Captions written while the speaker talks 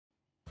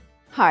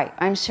Hi,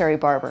 I'm Sherri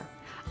Barber.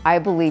 I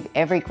believe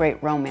every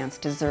great romance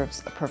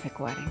deserves a perfect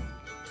wedding.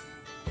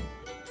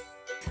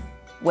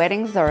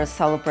 Weddings are a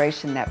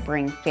celebration that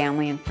bring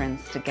family and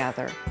friends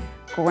together.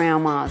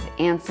 Grandmas,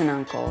 aunts and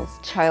uncles,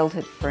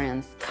 childhood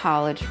friends,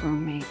 college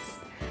roommates.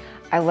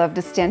 I love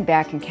to stand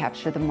back and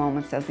capture the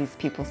moments as these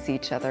people see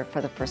each other for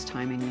the first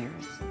time in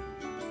years.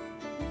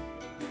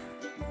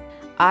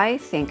 I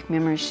think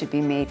memories should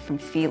be made from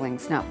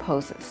feelings, not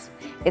poses.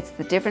 It's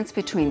the difference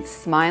between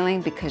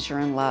smiling because you're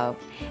in love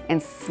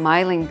and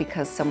smiling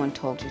because someone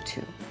told you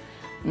to.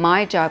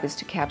 My job is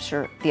to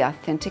capture the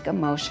authentic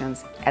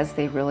emotions as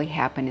they really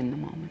happen in the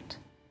moment.